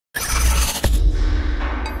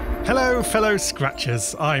Hello fellow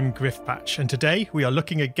Scratchers, I'm Griffpatch, and today we are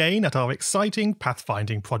looking again at our exciting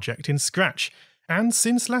pathfinding project in Scratch, and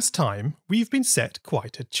since last time we've been set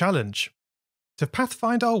quite a challenge. To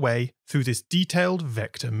pathfind our way through this detailed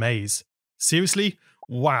vector maze. Seriously?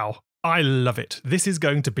 Wow, I love it, this is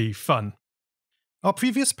going to be fun. Our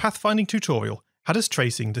previous pathfinding tutorial had us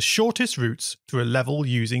tracing the shortest routes through a level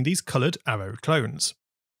using these coloured arrow clones.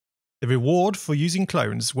 The reward for using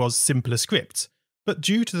clones was simpler scripts, but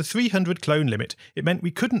due to the 300 clone limit, it meant we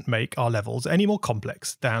couldn't make our levels any more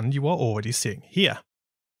complex than you are already seeing here.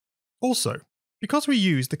 Also, because we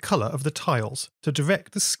used the colour of the tiles to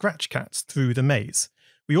direct the Scratch cats through the maze,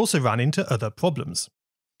 we also ran into other problems.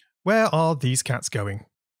 Where are these cats going?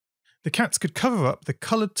 The cats could cover up the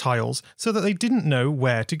coloured tiles so that they didn't know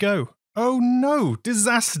where to go. Oh no,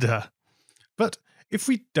 disaster! But if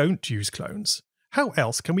we don't use clones, how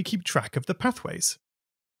else can we keep track of the pathways?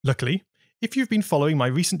 Luckily, if you've been following my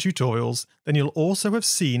recent tutorials, then you'll also have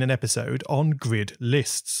seen an episode on grid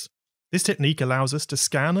lists. This technique allows us to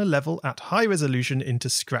scan a level at high resolution into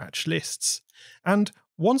Scratch lists. And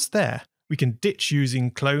once there, we can ditch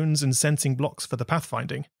using clones and sensing blocks for the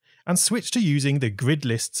pathfinding, and switch to using the grid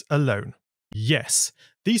lists alone. Yes,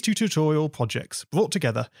 these two tutorial projects brought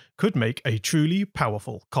together could make a truly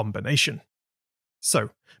powerful combination. So,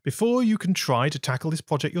 before you can try to tackle this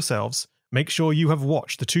project yourselves, make sure you have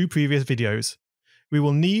watched the two previous videos. We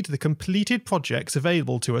will need the completed projects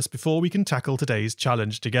available to us before we can tackle today's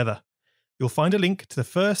challenge together. You'll find a link to the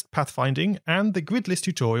first pathfinding and the grid list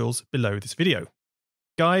tutorials below this video.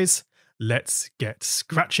 Guys, let's get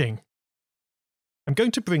scratching. I'm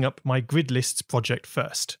going to bring up my grid lists project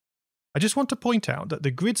first. I just want to point out that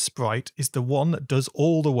the grid sprite is the one that does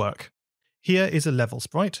all the work. Here is a level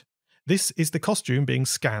sprite. This is the costume being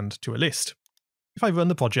scanned to a list. If I run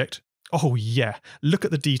the project, oh yeah, look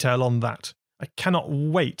at the detail on that. I cannot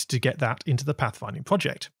wait to get that into the pathfinding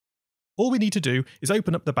project. All we need to do is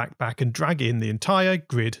open up the backpack and drag in the entire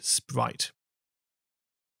grid sprite.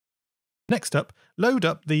 Next up, load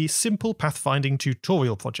up the simple pathfinding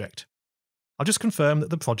tutorial project. I'll just confirm that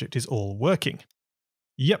the project is all working.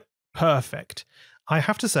 Yep, perfect. I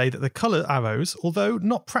have to say that the colour arrows, although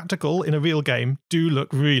not practical in a real game, do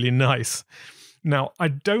look really nice. Now, I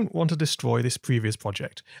don't want to destroy this previous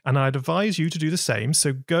project, and I'd advise you to do the same,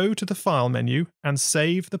 so go to the File menu and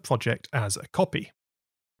save the project as a copy.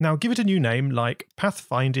 Now give it a new name like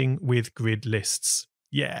Pathfinding with Grid Lists.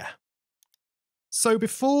 Yeah. So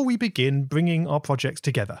before we begin bringing our projects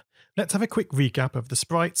together, let's have a quick recap of the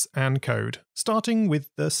sprites and code, starting with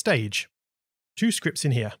the stage. Two scripts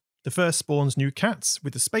in here. The first spawns new cats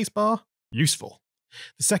with the spacebar, useful.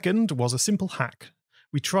 The second was a simple hack.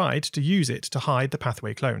 We tried to use it to hide the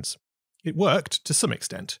pathway clones. It worked to some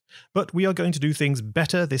extent, but we are going to do things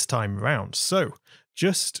better this time around, so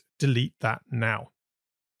just delete that now.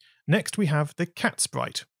 Next we have the cat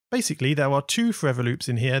sprite. Basically there are two forever loops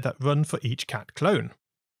in here that run for each cat clone.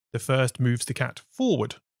 The first moves the cat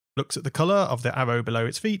forward, looks at the colour of the arrow below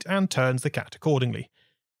its feet and turns the cat accordingly.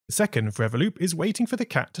 The second forever loop is waiting for the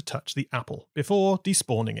cat to touch the apple before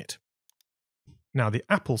despawning it. Now the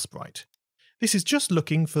apple sprite. This is just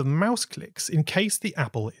looking for mouse clicks in case the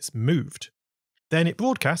apple is moved. Then it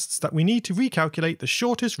broadcasts that we need to recalculate the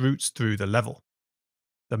shortest routes through the level.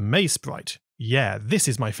 The maze sprite. Yeah, this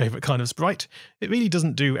is my favourite kind of sprite. It really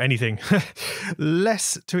doesn't do anything.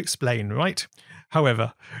 Less to explain, right?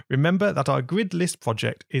 However, remember that our grid list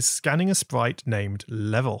project is scanning a sprite named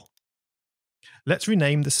Level. Let's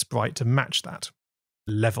rename the sprite to match that.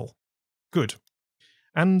 Level. Good.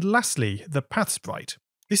 And lastly, the path sprite.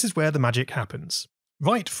 This is where the magic happens.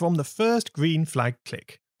 Right from the first green flag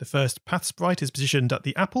click, the first path sprite is positioned at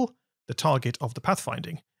the apple, the target of the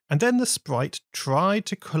pathfinding, and then the sprite tried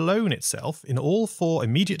to clone itself in all four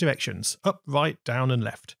immediate directions, up, right, down and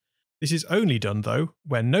left. This is only done, though,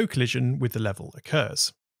 where no collision with the level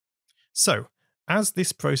occurs. So, as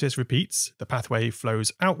this process repeats, the pathway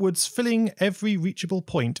flows outwards, filling every reachable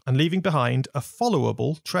point and leaving behind a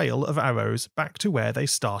followable trail of arrows back to where they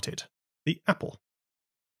started, the apple.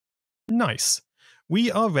 Nice.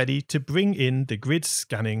 We are ready to bring in the grid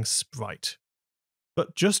scanning sprite.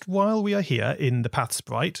 But just while we are here in the path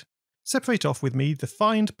sprite, separate off with me the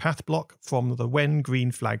find path block from the when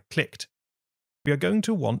green flag clicked. We are going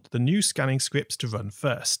to want the new scanning scripts to run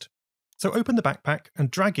first. So open the backpack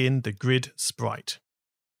and drag in the grid sprite.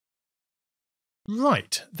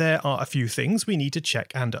 Right, there are a few things we need to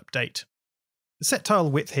check and update. The set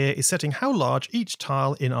tile width here is setting how large each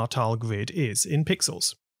tile in our tile grid is in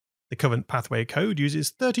pixels. The current pathway code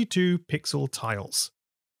uses 32 pixel tiles.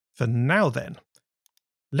 For now then,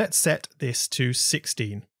 let's set this to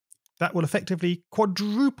 16. That will effectively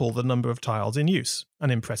quadruple the number of tiles in use,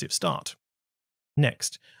 an impressive start.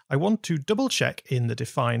 Next, I want to double check in the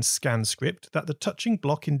define scan script that the touching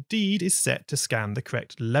block indeed is set to scan the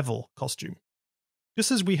correct level costume,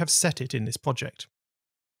 just as we have set it in this project.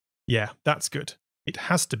 Yeah, that's good. It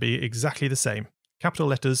has to be exactly the same, capital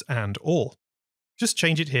letters and all. Just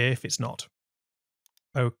change it here if it's not.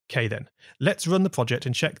 Okay then, let's run the project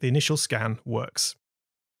and check the initial scan works.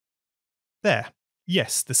 There.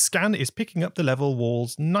 Yes, the scan is picking up the level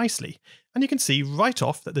walls nicely, and you can see right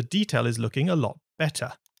off that the detail is looking a lot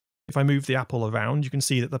better. If I move the apple around, you can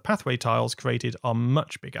see that the pathway tiles created are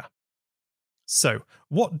much bigger. So,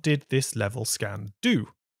 what did this level scan do?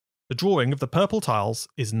 The drawing of the purple tiles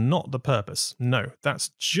is not the purpose. No,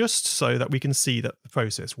 that's just so that we can see that the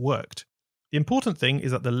process worked. The important thing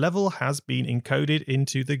is that the level has been encoded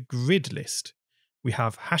into the grid list. We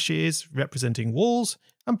have hashes representing walls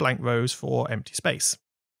and blank rows for empty space.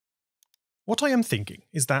 What I am thinking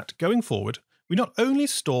is that going forward, we not only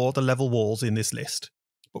store the level walls in this list,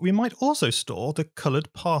 but we might also store the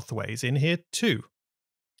coloured pathways in here too.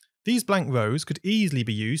 These blank rows could easily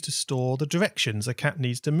be used to store the directions a cat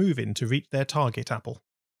needs to move in to reach their target apple.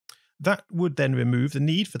 That would then remove the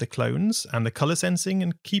need for the clones and the colour sensing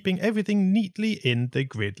and keeping everything neatly in the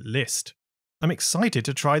grid list. I'm excited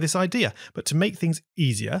to try this idea, but to make things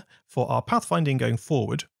easier for our pathfinding going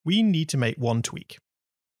forward, we need to make one tweak.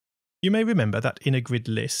 You may remember that in a grid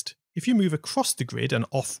list, if you move across the grid and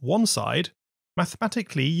off one side,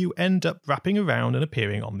 mathematically you end up wrapping around and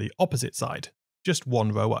appearing on the opposite side, just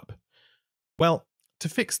one row up. Well, to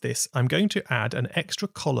fix this, I'm going to add an extra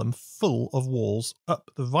column full of walls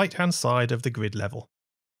up the right-hand side of the grid level.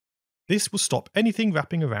 This will stop anything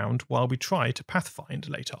wrapping around while we try to pathfind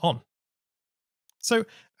later on. So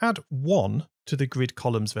add 1 to the grid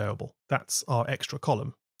columns variable, that's our extra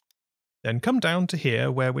column. Then come down to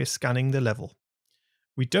here where we're scanning the level.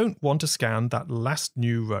 We don't want to scan that last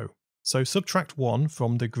new row, so subtract 1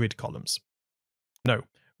 from the grid columns. No,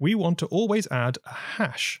 we want to always add a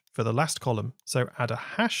hash for the last column, so add a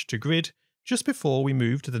hash to grid just before we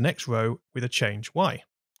move to the next row with a change y.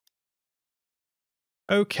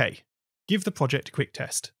 Okay. Give the project a quick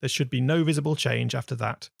test. There should be no visible change after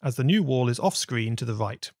that, as the new wall is off screen to the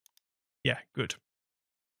right. Yeah, good.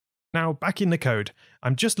 Now back in the code,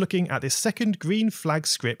 I'm just looking at this second green flag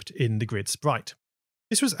script in the grid sprite.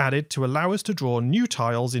 This was added to allow us to draw new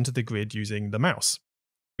tiles into the grid using the mouse.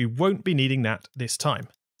 We won't be needing that this time,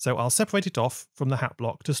 so I'll separate it off from the hat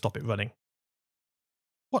block to stop it running.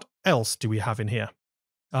 What else do we have in here?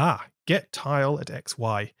 Get tile at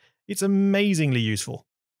XY. It's amazingly useful.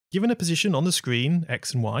 Given a position on the screen,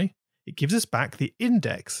 X and Y, it gives us back the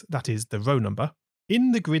index, that is the row number,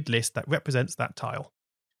 in the grid list that represents that tile.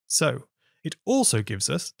 So, it also gives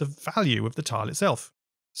us the value of the tile itself.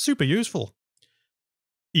 Super useful.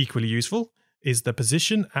 Equally useful is the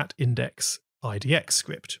position at index IDX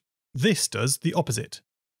script. This does the opposite,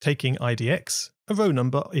 taking IDX, a row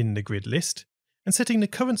number in the grid list, and setting the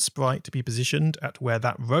current sprite to be positioned at where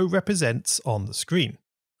that row represents on the screen.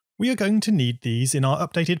 We are going to need these in our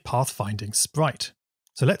updated pathfinding sprite,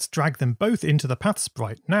 so let's drag them both into the path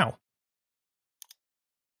sprite now.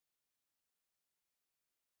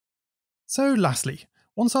 So lastly,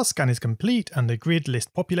 once our scan is complete and the grid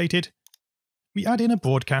list populated, we add in a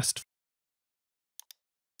broadcast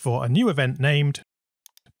for a new event named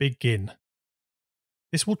Begin.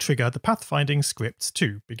 This will trigger the pathfinding scripts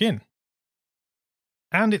to begin.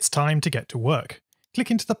 And it's time to get to work.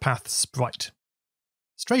 Click into the path sprite.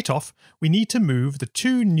 Straight off, we need to move the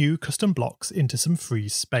 2 new custom blocks into some free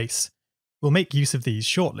space. We'll make use of these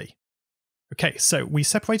shortly. Okay, so we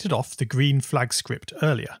separated off the green flag script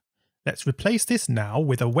earlier. Let's replace this now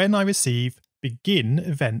with a when I receive begin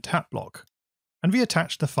event hat block, and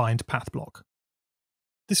reattach the find path block.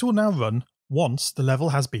 This will now run once the level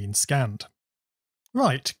has been scanned.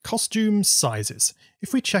 Right, costume sizes.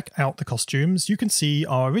 If we check out the costumes, you can see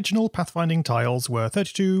our original pathfinding tiles were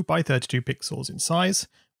 32 by 32 pixels in size,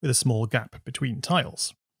 with a small gap between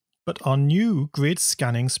tiles. But our new grid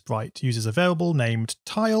scanning sprite uses a variable named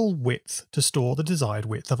tile width to store the desired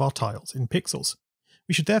width of our tiles in pixels.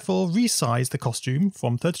 We should therefore resize the costume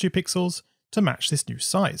from 32 pixels to match this new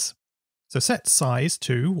size. So set size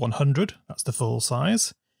to 100, that's the full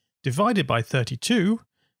size, divided by 32,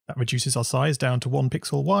 that reduces our size down to 1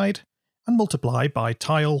 pixel wide, and multiply by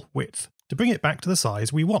tile width to bring it back to the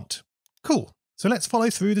size we want. Cool, so let's follow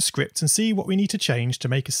through the scripts and see what we need to change to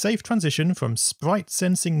make a safe transition from sprite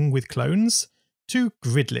sensing with clones to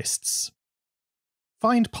grid lists.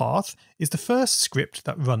 Find path is the first script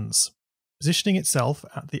that runs, positioning itself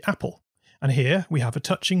at the apple, and here we have a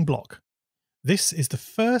touching block. This is the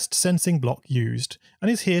first sensing block used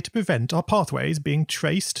and is here to prevent our pathways being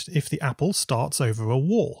traced if the apple starts over a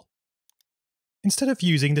wall. Instead of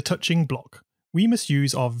using the touching block, we must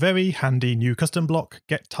use our very handy new custom block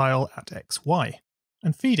getTile@xy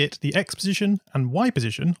and feed it the x position and y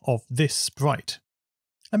position of this sprite.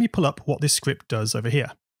 Let me pull up what this script does over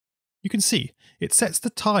here. You can see it sets the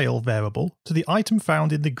tile variable to the item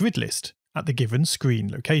found in the grid list at the given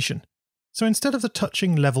screen location. So instead of the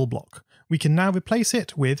touching level block, we can now replace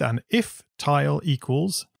it with an if tile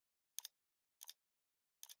equals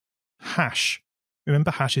hash.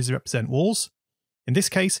 Remember, hashes represent walls. In this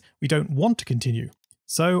case, we don't want to continue,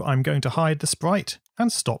 so I'm going to hide the sprite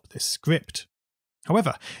and stop this script.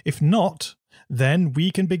 However, if not, then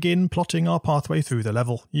we can begin plotting our pathway through the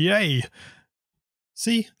level. Yay!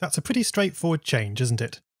 See, that's a pretty straightforward change, isn't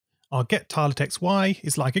it? Our getTile@xy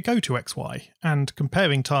is like a goToXY, and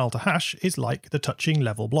comparing tile to hash is like the touching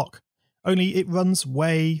level block. Only it runs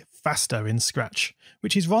way faster in Scratch,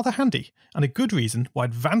 which is rather handy, and a good reason why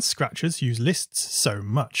advanced Scratchers use lists so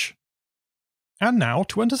much. And now,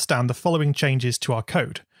 to understand the following changes to our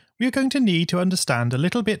code, we are going to need to understand a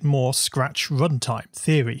little bit more Scratch runtime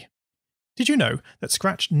theory. Did you know that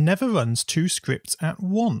Scratch never runs two scripts at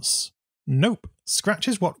once? Nope, Scratch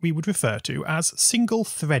is what we would refer to as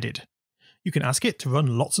single-threaded. You can ask it to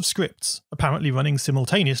run lots of scripts, apparently running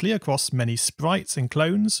simultaneously across many sprites and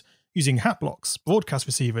clones, using hat blocks, broadcast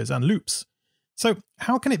receivers, and loops. So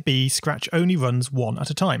how can it be Scratch only runs one at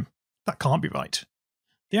a time? That can't be right.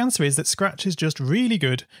 The answer is that Scratch is just really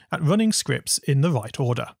good at running scripts in the right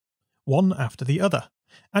order, one after the other,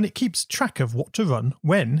 and it keeps track of what to run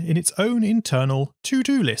when in its own internal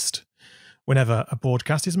to-do list. Whenever a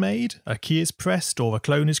broadcast is made, a key is pressed, or a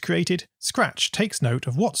clone is created, Scratch takes note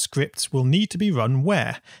of what scripts will need to be run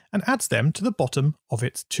where and adds them to the bottom of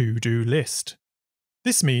its to-do list.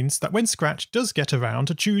 This means that when Scratch does get around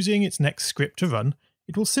to choosing its next script to run,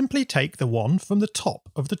 it will simply take the one from the top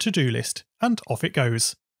of the to-do list and off it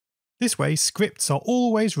goes. This way, scripts are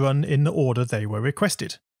always run in the order they were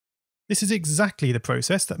requested. This is exactly the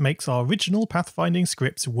process that makes our original pathfinding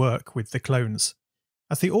scripts work with the clones,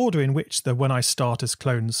 as the order in which the when I start as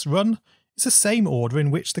clones run is the same order in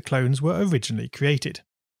which the clones were originally created.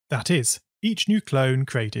 That is, each new clone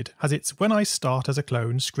created has its when I start as a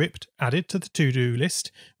clone script added to the to-do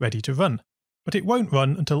list ready to run, but it won't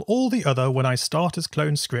run until all the other when I start as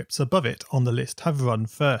clone scripts above it on the list have run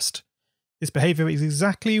first. This behaviour is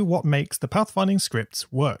exactly what makes the pathfinding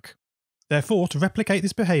scripts work. Therefore, to replicate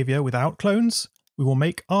this behaviour without clones, we will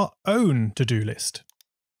make our own to-do list.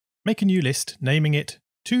 Make a new list, naming it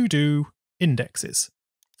to-do indexes,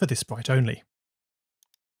 for this sprite only.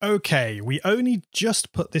 Okay, we only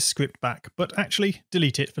just put this script back, but actually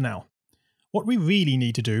delete it for now. What we really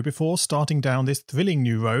need to do before starting down this thrilling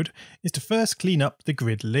new road is to first clean up the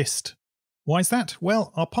grid list. Why is that?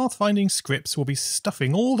 Well, our pathfinding scripts will be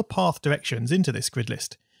stuffing all the path directions into this grid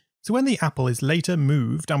list. So when the apple is later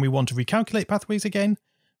moved and we want to recalculate pathways again,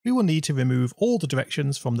 we will need to remove all the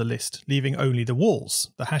directions from the list, leaving only the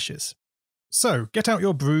walls, the hashes. So get out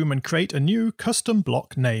your broom and create a new custom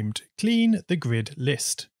block named Clean the Grid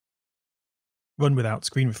List. Run without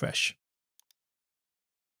screen refresh.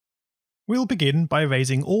 We'll begin by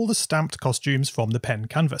erasing all the stamped costumes from the pen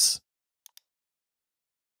canvas.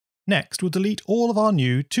 Next, we'll delete all of our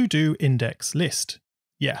new to-do index list.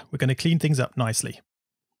 Yeah, we're going to clean things up nicely.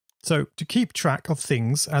 So, to keep track of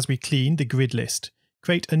things as we clean the grid list,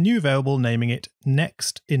 create a new variable naming it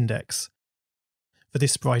next index for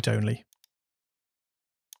this sprite only.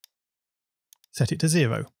 Set it to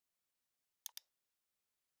 0.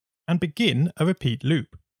 And begin a repeat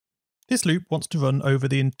loop. This loop wants to run over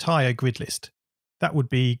the entire grid list. That would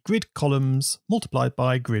be grid columns multiplied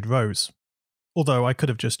by grid rows. Although I could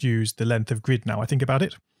have just used the length of grid now I think about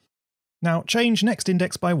it. Now change next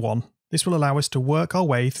index by 1. This will allow us to work our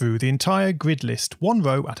way through the entire grid list one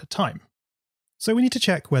row at a time. So we need to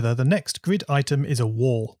check whether the next grid item is a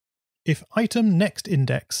wall. If item next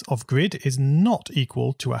index of grid is not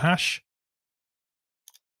equal to a hash,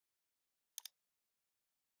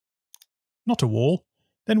 not a wall,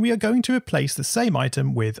 then we are going to replace the same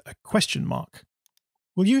item with a question mark.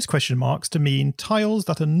 We'll use question marks to mean tiles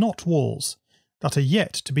that are not walls, that are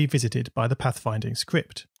yet to be visited by the pathfinding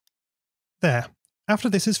script. There. After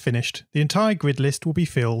this is finished, the entire grid list will be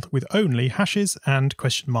filled with only hashes and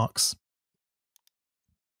question marks.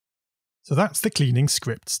 So that's the cleaning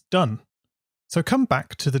scripts done. So come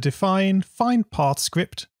back to the define find path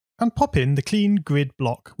script and pop in the clean grid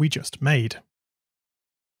block we just made.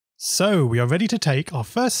 So we are ready to take our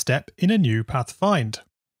first step in a new path find.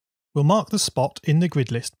 We'll mark the spot in the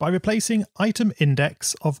grid list by replacing item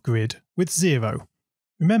index of grid with 0.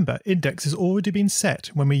 Remember, index has already been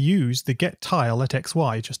set when we use the get tile at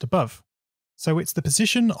xy just above. So it's the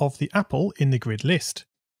position of the apple in the grid list.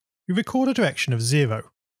 We record a direction of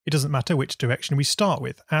 0. It doesn't matter which direction we start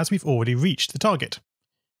with, as we've already reached the target.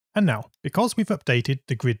 And now, because we've updated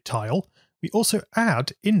the grid tile, we also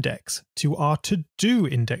add index to our to-do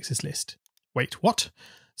indexes list. Wait, what?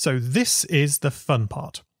 So this is the fun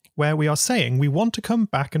part, where we are saying we want to come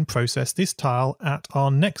back and process this tile at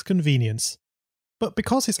our next convenience. But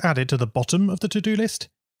because it's added to the bottom of the to-do list,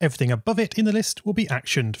 everything above it in the list will be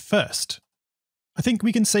actioned first. I think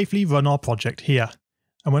we can safely run our project here,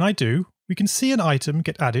 and when I do, we can see an item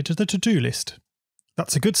get added to the to-do list.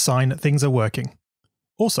 That's a good sign that things are working.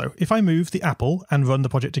 Also, if I move the apple and run the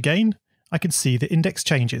project again, I can see the index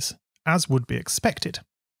changes, as would be expected.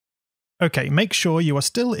 Okay, make sure you are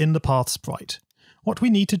still in the path sprite. What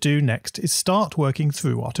we need to do next is start working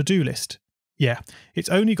through our to-do list. Yeah, it's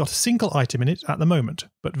only got a single item in it at the moment,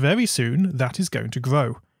 but very soon that is going to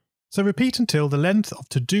grow. So repeat until the length of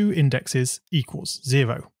to-do indexes equals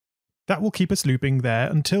 0. That will keep us looping there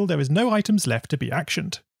until there is no items left to be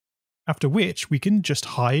actioned. After which we can just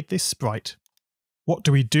hide this sprite. What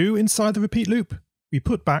do we do inside the repeat loop? We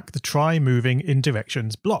put back the try moving in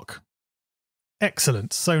directions block.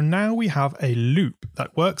 Excellent, so now we have a loop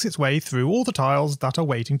that works its way through all the tiles that are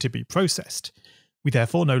waiting to be processed. We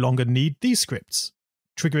therefore no longer need these scripts,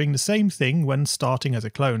 triggering the same thing when starting as a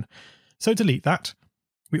clone. So delete that.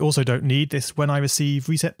 We also don't need this when I receive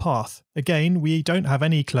reset path. Again, we don't have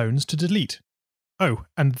any clones to delete. Oh,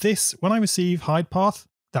 and this when I receive hide path,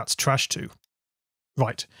 that's trash too.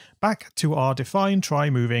 Right, back to our define try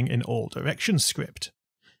moving in all directions script.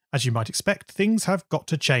 As you might expect, things have got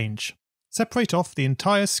to change. Separate off the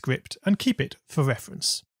entire script and keep it for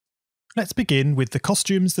reference. Let's begin with the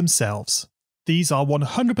costumes themselves. These are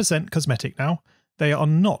 100% cosmetic now. They are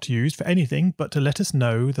not used for anything but to let us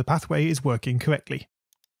know the pathway is working correctly.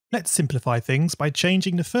 Let's simplify things by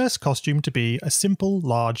changing the first costume to be a simple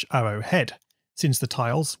large arrow head. Since the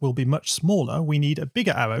tiles will be much smaller, we need a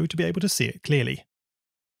bigger arrow to be able to see it clearly.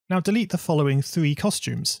 Now delete the following 3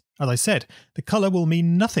 costumes. As I said, the colour will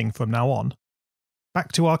mean nothing from now on.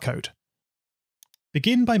 Back to our code.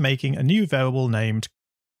 Begin by making a new variable named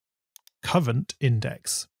current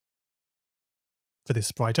index for this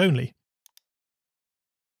sprite only,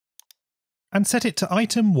 and set it to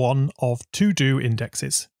item 1 of to-do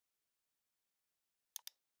indexes.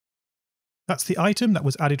 That's the item that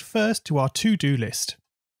was added first to our to-do list.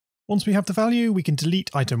 Once we have the value, we can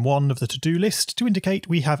delete item 1 of the to-do list to indicate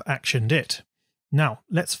we have actioned it. Now,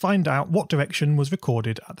 let's find out what direction was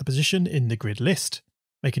recorded at the position in the grid list.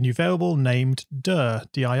 Make a new variable named dir,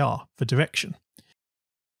 dir, for direction.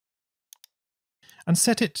 And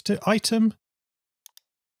set it to item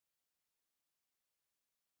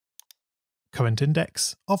current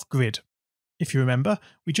index of grid. If you remember,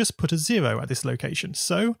 we just put a 0 at this location,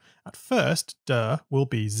 so at first dir will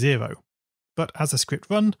be 0. But as the script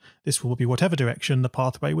run, this will be whatever direction the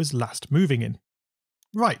pathway was last moving in.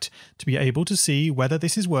 Right, to be able to see whether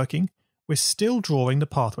this is working, we're still drawing the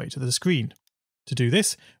pathway to the screen. To do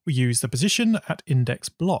this, we use the position at index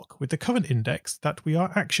block with the current index that we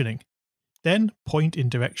are actioning. Then point in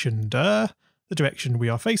direction dir, the direction we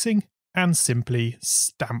are facing, and simply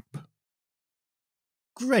stamp.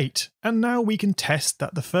 Great, and now we can test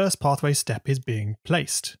that the first pathway step is being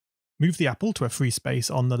placed. Move the apple to a free space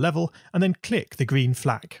on the level and then click the green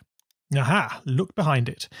flag. Aha, look behind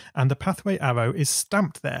it, and the pathway arrow is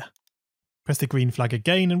stamped there. Press the green flag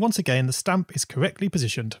again and once again the stamp is correctly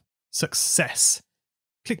positioned. Success!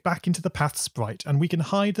 Click back into the path sprite and we can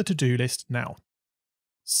hide the to-do list now.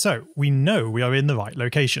 So we know we are in the right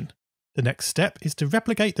location. The next step is to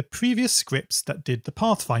replicate the previous scripts that did the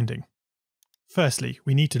pathfinding. Firstly,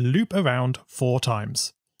 we need to loop around 4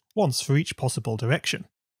 times, once for each possible direction.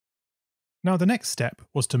 Now the next step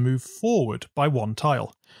was to move forward by 1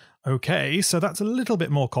 tile. Okay, so that's a little bit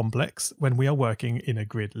more complex when we are working in a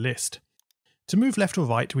grid list. To move left or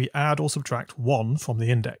right, we add or subtract 1 from the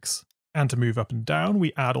index. And to move up and down,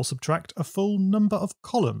 we add or subtract a full number of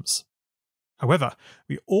columns. However,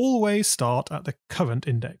 we always start at the current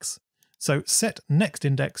index. So set next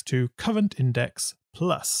index to current index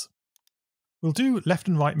plus. We'll do left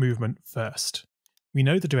and right movement first. We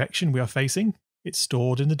know the direction we are facing. It's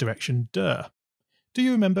stored in the direction dir. Do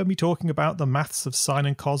you remember me talking about the maths of sine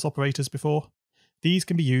and cos operators before? These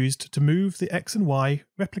can be used to move the x and y,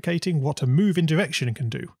 replicating what a move in direction can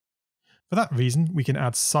do. For that reason, we can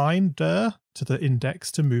add sine dir to the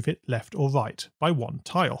index to move it left or right by 1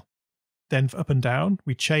 tile. Then for up and down,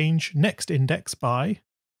 we change next index by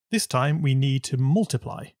This time we need to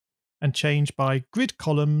multiply and change by grid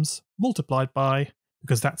columns multiplied by,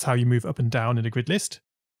 because that's how you move up and down in a grid list,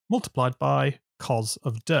 multiplied by cos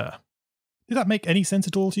of dir. Did that make any sense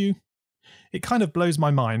at all to you? It kind of blows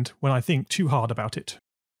my mind when I think too hard about it.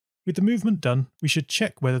 With the movement done, we should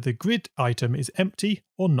check whether the grid item is empty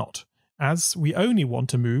or not, as we only want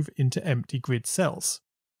to move into empty grid cells.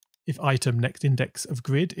 If item next index of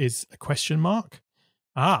grid is a question mark,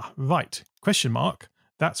 right, question mark,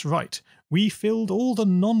 that's right, we filled all the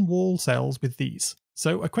non-wall cells with these,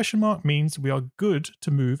 so a question mark means we are good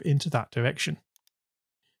to move into that direction.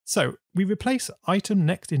 So we replace item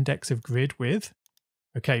next index of grid with,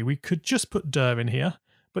 okay, we could just put dir in here,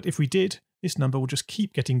 but if we did, this number will just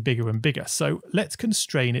keep getting bigger and bigger, so let's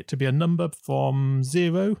constrain it to be a number from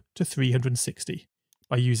 0 to 360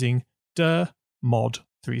 by using dir mod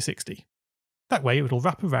 360. That way it will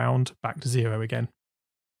wrap around back to 0 again.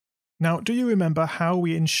 Now, do you remember how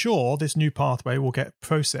we ensure this new pathway will get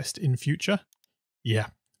processed in future? Yeah,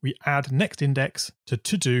 we add next index to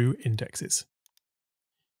to-do indexes.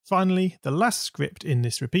 Finally, the last script in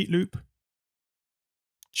this repeat loop,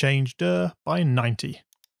 change dir by 90.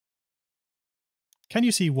 Can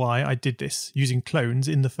you see why I did this using clones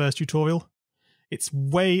in the first tutorial? It's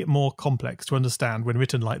way more complex to understand when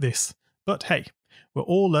written like this, but hey, we're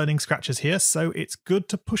all learning Scratchers here, so it's good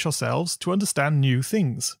to push ourselves to understand new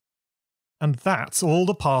things. And that's all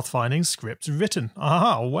the pathfinding scripts written.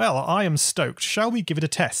 Aha, well, I am stoked. Shall we give it a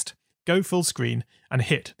test? Go full screen and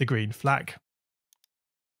hit the green flag.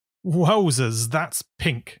 Wowzers, that's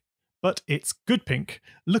pink. But it's good pink.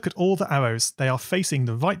 Look at all the arrows. They are facing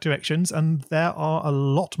the right directions, and there are a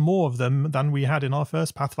lot more of them than we had in our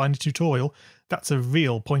first Pathfinder tutorial. That's a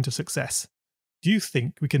real point of success. Do you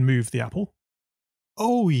think we can move the apple?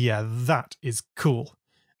 Oh yeah, that is cool.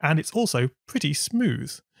 And it's also pretty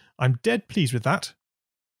smooth. I'm dead pleased with that.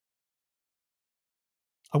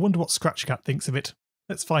 I wonder what Scratchcat thinks of it.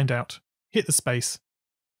 Let's find out. Hit the space.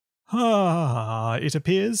 It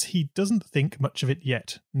appears he doesn't think much of it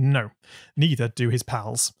yet. No, neither do his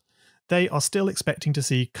pals. They are still expecting to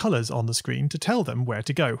see colours on the screen to tell them where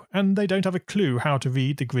to go, and they don't have a clue how to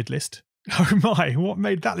read the grid list. Oh my, what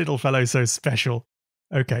made that little fellow so special?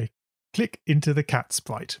 Okay, click into the cat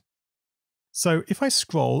sprite. So if I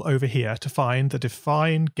scroll over here to find the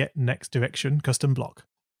define get next direction custom block,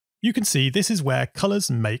 you can see this is where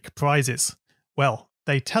colours make prizes. Well,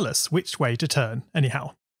 they tell us which way to turn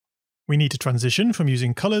anyhow. We need to transition from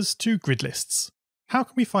using colours to grid lists. How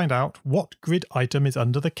can we find out what grid item is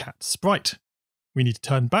under the cat sprite? We need to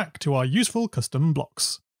turn back to our useful custom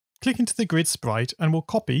blocks. Click into the grid sprite and we'll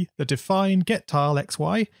copy the define get tile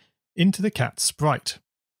xy into the cat sprite.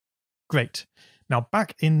 Great. Now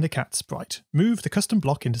back in the cat sprite, move the custom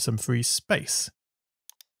block into some free space.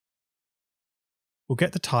 We'll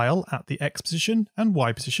get the tile at the X position and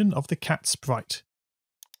Y position of the cat sprite.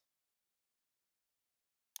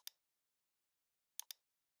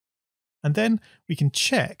 And then we can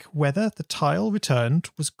check whether the tile returned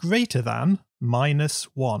was greater than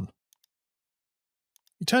 -1.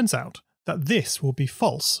 It turns out that this will be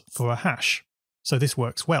false for a hash, so this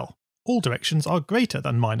works well. All directions are greater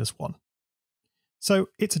than -1. So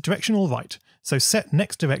it's a directional right, so set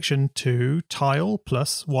next direction to tile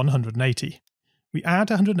plus 180. We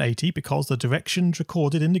add 180 because the directions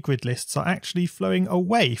recorded in the grid lists are actually flowing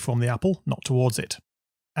away from the apple, not towards it.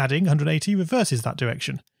 Adding 180 reverses that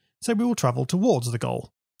direction, so we will travel towards the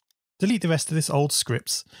goal. Delete the rest of this old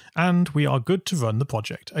scripts, and we are good to run the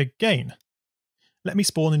project again. Let me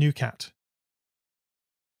spawn a new cat.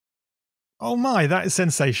 Oh my, that is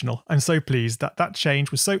sensational. I'm so pleased that that change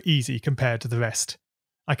was so easy compared to the rest.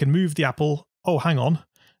 I can move the apple. Oh, hang on.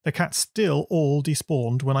 The cats still all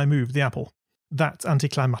despawned when I moved the apple. That's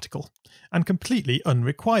anticlimactical, and completely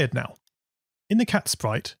unrequired now. In the cat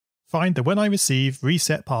sprite, find the when I receive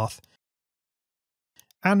reset path,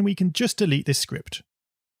 and we can just delete this script.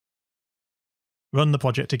 Run the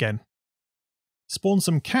project again. Spawn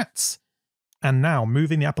some cats, and now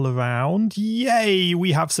moving the apple around. Yay,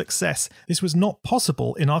 we have success. This was not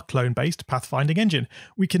possible in our clone-based pathfinding engine.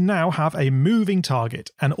 We can now have a moving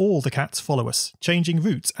target, and all the cats follow us, changing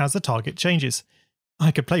routes as the target changes.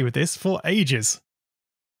 I could play with this for ages.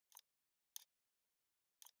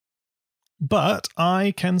 But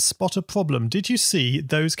I can spot a problem. Did you see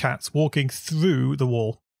those cats walking through the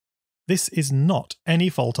wall? This is not any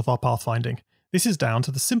fault of our pathfinding. This is down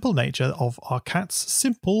to the simple nature of our cat's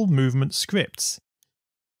simple movement scripts.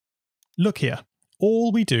 Look here.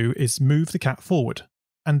 All we do is move the cat forward,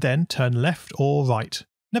 and then turn left or right,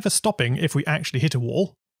 never stopping if we actually hit a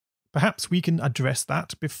wall. Perhaps we can address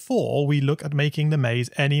that before we look at making the maze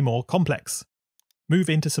any more complex. move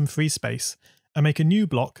into some free space, and make a new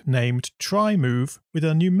block named try_move with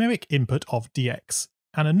a numeric input of dx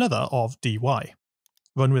and another of dy.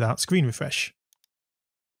 Run without screen refresh.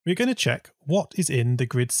 We're going to check what is in the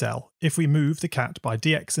grid cell if we move the cat by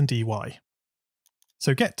dx and dy.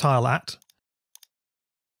 So get tile at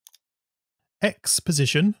x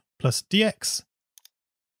position plus dx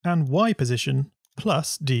and y position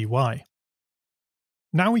plus dy.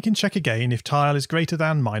 Now we can check again if tile is greater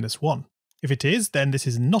than -1. If it is, then this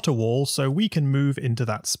is not a wall, so we can move into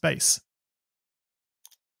that space.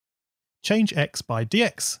 Change x by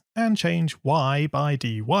dx and change y by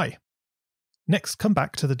dy. Next, come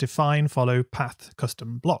back to the define follow path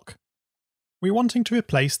custom block. We're wanting to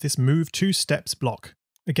replace this move 2 steps block.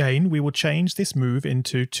 Again, we will change this move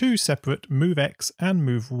into 2 separate move x and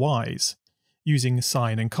move y's, using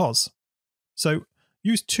sine and cos. So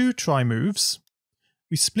use 2 try moves.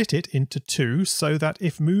 We split it into 2 so that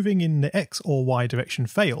if moving in the x or y direction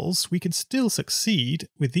fails, we can still succeed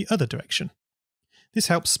with the other direction. This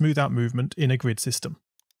helps smooth out movement in a grid system.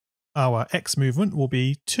 Our x movement will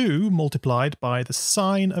be 2 multiplied by the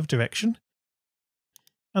sine of direction,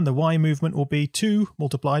 and the y movement will be 2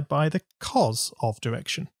 multiplied by the cos of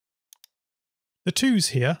direction. The 2's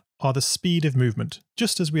here are the speed of movement,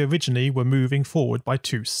 just as we originally were moving forward by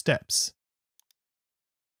 2 steps.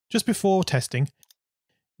 Just before testing,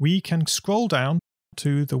 we can scroll down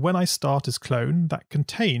to the when I start as clone that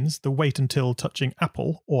contains the wait until touching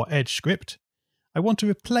apple or edge script. I want to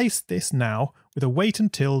replace this now with a wait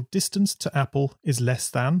until distance to apple is less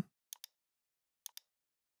than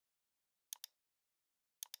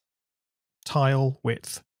tile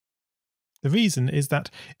width. The reason is that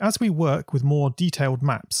as we work with more detailed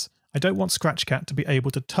maps, I don't want Scratchcat to be able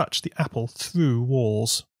to touch the apple through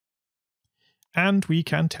walls. And we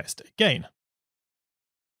can test again.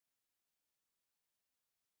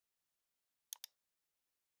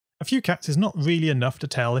 A few cats is not really enough to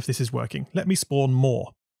tell if this is working. Let me spawn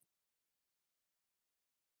more.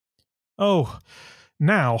 Oh,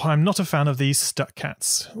 now I'm not a fan of these stuck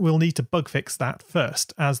cats. We'll need to bug fix that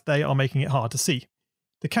first, as they are making it hard to see.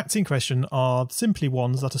 The cats in question are simply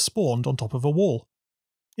ones that are spawned on top of a wall.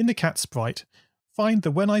 In the cat sprite, find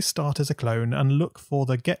the when I start as a clone and look for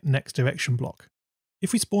the get next direction block.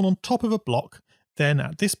 If we spawn on top of a block, then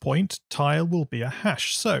at this point tile will be a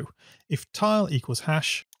hash. So if tile equals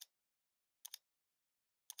hash,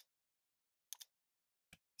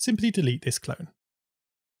 simply delete this clone.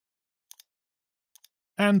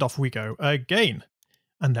 And off we go again.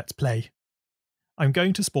 And let's play. I'm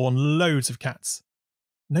going to spawn loads of cats.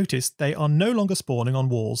 Notice they are no longer spawning on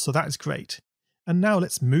walls, so that is great. And now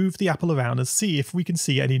let's move the apple around and see if we can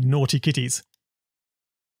see any naughty kitties.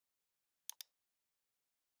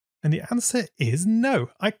 And the answer is no,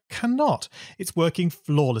 I cannot. It's working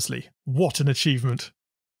flawlessly. What an achievement.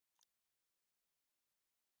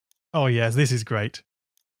 Oh yes, this is great.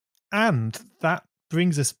 And that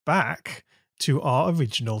brings us back to our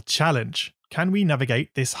original challenge. Can we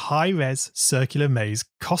navigate this high-res circular maze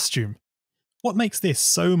costume? What makes this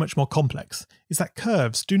so much more complex is that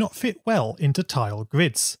curves do not fit well into tile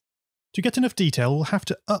grids. To get enough detail, we'll have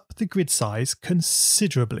to up the grid size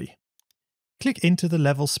considerably. Click into the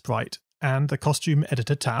level sprite and the costume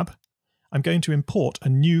editor tab. I'm going to import a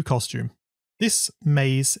new costume, this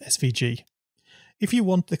maze SVG. If you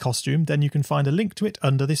want the costume, then you can find a link to it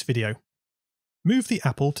under this video. Move the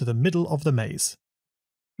apple to the middle of the maze.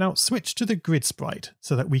 Now switch to the grid sprite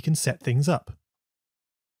so that we can set things up.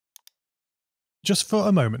 Just for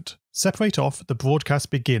a moment, separate off the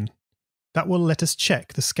broadcast begin. That will let us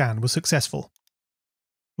check the scan was successful.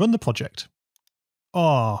 Run the project.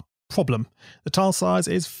 Problem. The tile size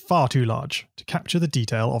is far too large to capture the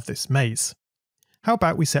detail of this maze. How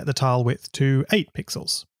about we set the tile width to 8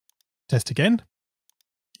 pixels? Test again.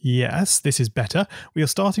 Yes, this is better. We are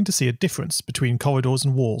starting to see a difference between corridors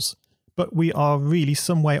and walls, but we are really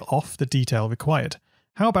some way off the detail required.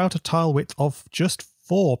 How about a tile width of just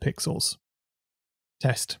 4 pixels?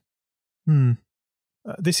 Test.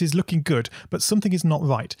 This is looking good, but something is not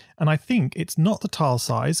right, and I think it's not the tile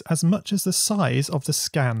size as much as the size of the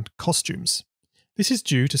scanned costumes. This is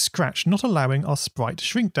due to Scratch not allowing our sprite to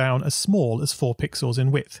shrink down as small as 4 pixels in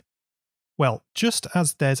width. Well, just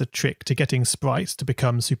as there's a trick to getting sprites to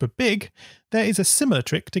become super big, there is a similar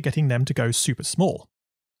trick to getting them to go super small.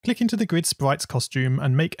 Click into the grid sprites costume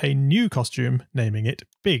and make a new costume, naming it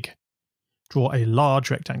Big. Draw a large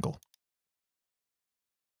rectangle.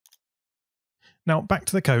 Now back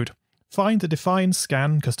to the code. Find the define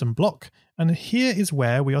scan custom block, and here is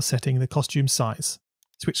where we are setting the costume size.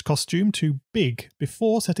 Switch costume to big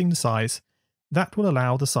before setting the size. That will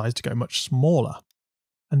allow the size to go much smaller.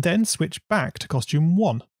 and then switch back to costume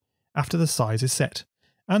 1 after the size is set,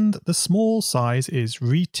 and the small size is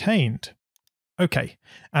retained. Okay,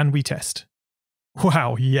 and we test.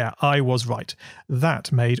 Wow, yeah, I was right.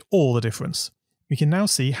 That made all the difference. We can now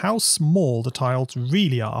see how small the tiles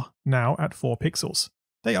really are now at 4 pixels.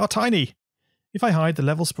 They are tiny! If I hide the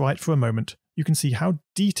level sprite for a moment, you can see how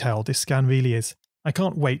detailed this scan really is. I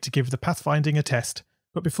can't wait to give the pathfinding a test,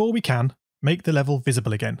 but before we can, make the level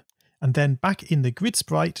visible again. And then back in the grid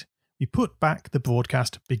sprite, we put back the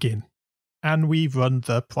broadcast begin. And we run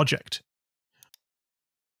the project.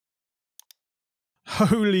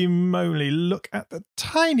 Holy moly, look at the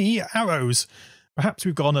tiny arrows! Perhaps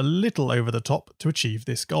we've gone a little over the top to achieve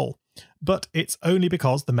this goal. But it's only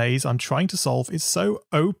because the maze I'm trying to solve is so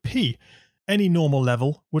OP. Any normal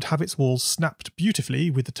level would have its walls snapped beautifully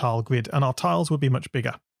with the tile grid, and our tiles would be much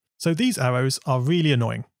bigger. So these arrows are really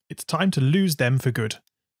annoying. It's time to lose them for good.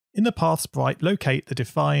 In the path sprite, locate the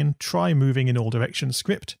define try moving in all directions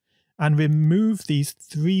script and remove these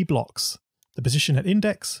 3 blocks: the position at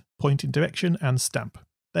index, point in direction, and stamp.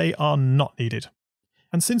 They are not needed.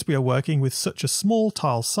 And since we are working with such a small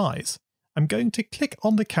tile size, I'm going to click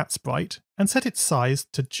on the cat sprite and set its size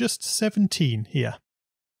to just 17 here.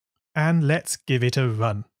 And let's give it a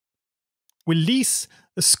run. Release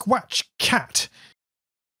the Squatch cat!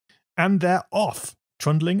 And they're off,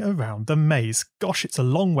 trundling around the maze. Gosh, it's a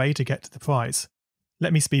long way to get to the prize.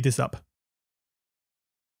 Let me speed this up.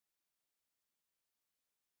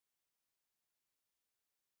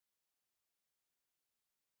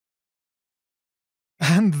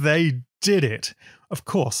 And they did it! Of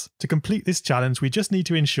course, to complete this challenge we just need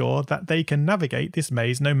to ensure that they can navigate this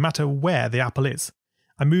maze no matter where the apple is.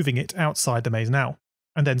 I'm moving it outside the maze now,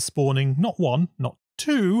 and then spawning not 1, not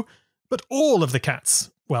 2, but all of the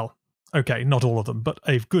cats. Well, okay, not all of them, but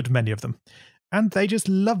a good many of them. And they just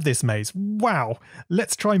love this maze. Wow!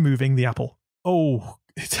 Let's try moving the apple. Oh,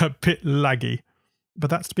 it's a bit laggy. But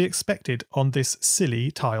that's to be expected on this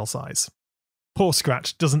silly tile size. Poor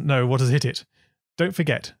Scratch doesn't know what has hit it. Don't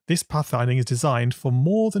forget, this pathfinding is designed for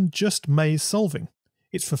more than just maze solving.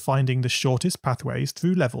 It's for finding the shortest pathways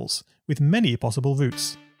through levels, with many possible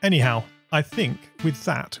routes. Anyhow, I think with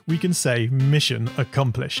that we can say mission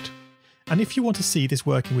accomplished. And if you want to see this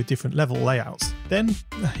working with different level layouts, then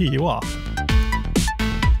here you are.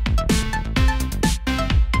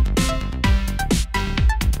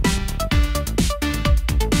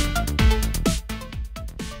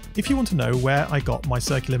 If you want to know where I got my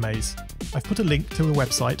circular maze, I've put a link to a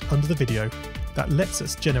website under the video that lets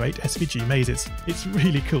us generate SVG mazes. It's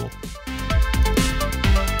really cool.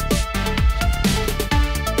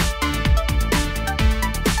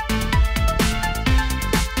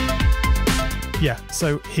 Yeah,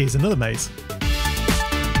 so here's another maze.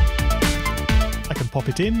 I can pop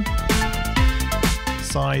it in,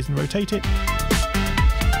 size and rotate it,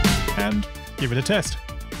 and give it a test.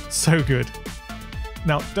 So good.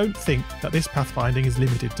 Now, don't think that this pathfinding is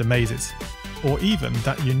limited to mazes, or even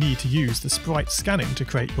that you need to use the sprite scanning to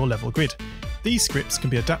create your level grid. These scripts can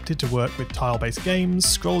be adapted to work with tile-based games,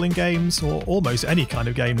 scrolling games, or almost any kind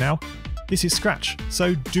of game now. This is Scratch,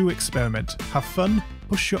 so do experiment, have fun,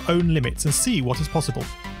 push your own limits and see what is possible.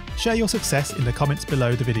 Share your success in the comments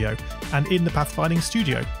below the video, and in the Pathfinding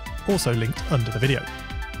Studio, also linked under the video.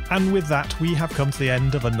 And with that, we have come to the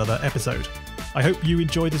end of another episode. I hope you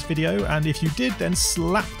enjoyed this video, and if you did, then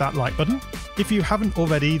slap that like button. If you haven't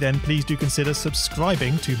already, then please do consider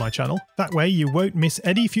subscribing to my channel. That way you won't miss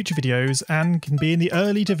any future videos and can be in the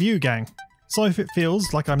early to view gang. So if it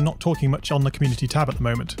feels like I'm not talking much on the community tab at the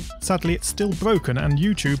moment. Sadly, it's still broken and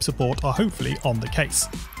YouTube support are hopefully on the case.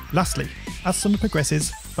 Lastly, as summer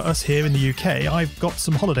progresses, for us here in the UK, I've got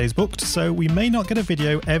some holidays booked, so we may not get a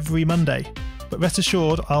video every Monday. But rest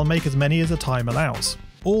assured, I'll make as many as the time allows.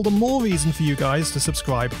 All the more reason for you guys to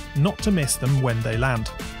subscribe, not to miss them when they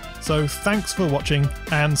land. So thanks for watching,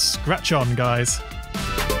 and scratch on, guys!